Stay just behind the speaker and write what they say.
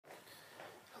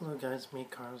Hello guys, me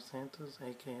Carlos Santos,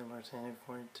 aka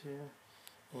Larson42,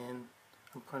 and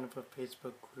I'm part of a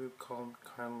Facebook group called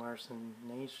Carl Larson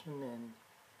Nation, and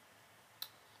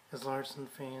as Larson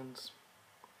fans,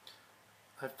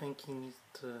 I think he needs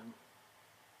to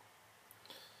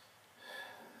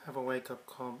have a wake-up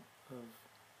call of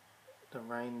the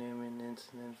Ryan Newman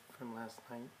incident from last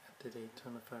night at the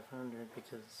Daytona 500,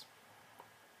 because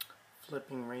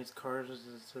flipping race cars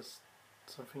is just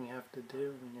something you have to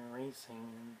do when you're racing,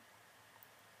 and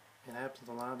it happens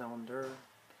a lot on dirt,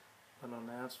 but on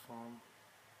asphalt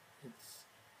it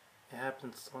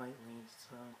happens slightly.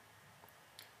 So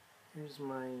here's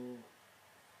my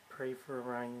Pray for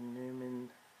Ryan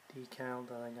Newman decal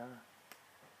that I got.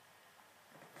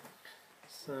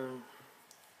 So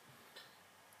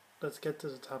let's get to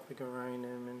the topic of Ryan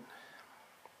Newman.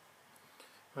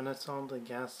 When I saw the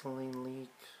gasoline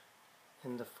leak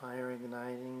and the fire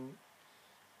igniting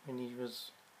when he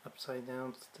was upside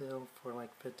down still for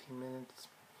like 15 minutes,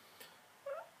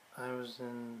 I was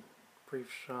in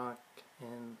brief shock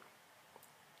and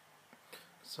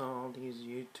saw all these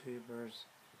YouTubers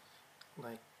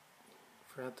like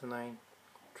throughout the night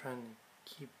trying to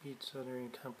keep each other in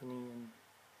company, and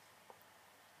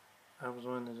I was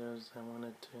one of those that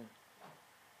wanted to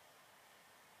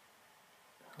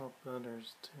help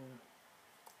others too.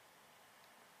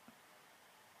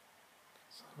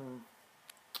 So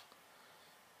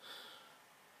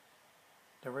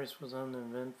the race was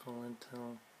uneventful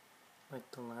until like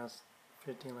the last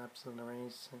 50 laps of the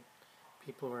race, and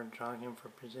people were jogging for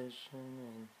position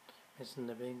and missing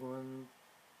the big one,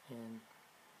 and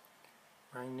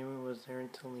Ryan Newman was there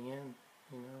until the end,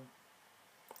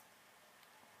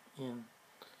 and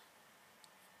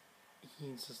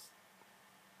he's just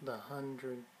the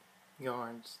 100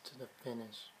 yards to the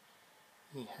finish.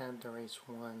 He had the race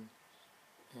won,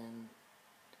 and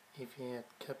if he had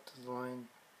kept his line,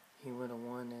 he would have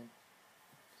won it,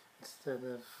 instead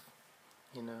of,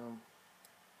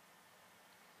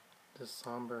 this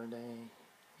somber day,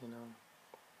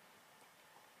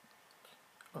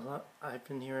 I've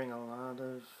been hearing a lot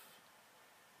of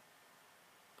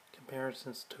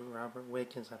comparisons to Robert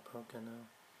Wickens at Pocono,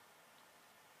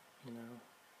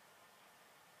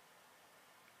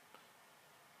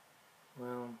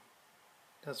 Well,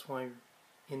 that's why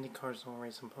Indy cars don't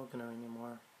race in Pocono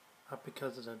anymore. Not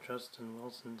because of the Justin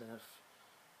Wilson death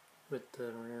with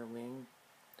the rear wing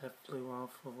that flew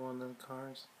off of one of the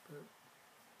cars,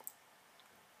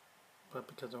 but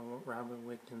because of Robert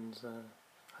Wickens'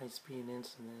 high-speed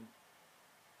incident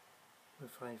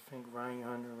with, I think, Ryan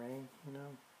Hunter-Reay,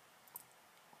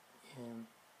 and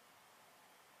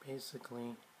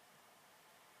basically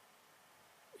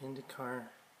IndyCar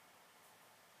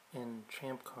and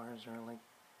Champ cars are like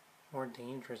more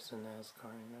dangerous than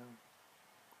NASCAR,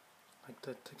 like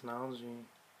the technology,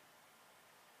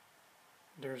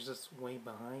 there's just way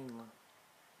behind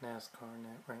NASCAR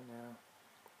right now.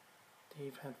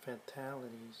 They've had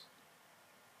fatalities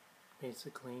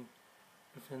basically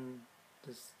within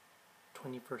this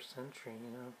 21st century,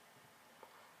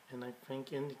 and I think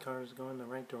IndyCar is going the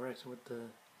right direction with the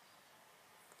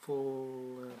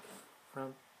full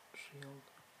front shield.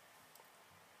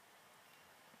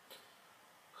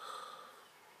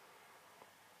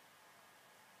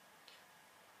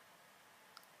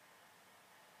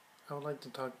 I would like to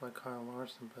talk about Kyle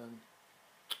Larson, but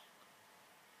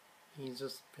he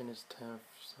just finished 10th,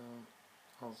 so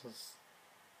I'll just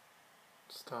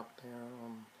stop there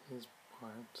on his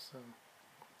part. So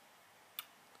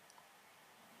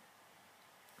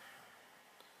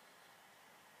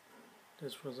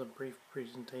this was a brief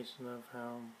presentation of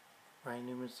how Ryan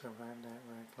Newman survived that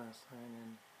wreck last night,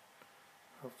 and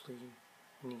hopefully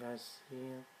when you guys see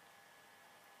it,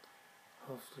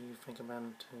 hopefully you think about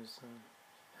it too. So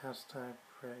hashtag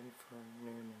pray for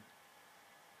Newman.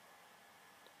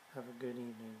 Have a good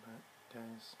evening,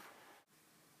 guys.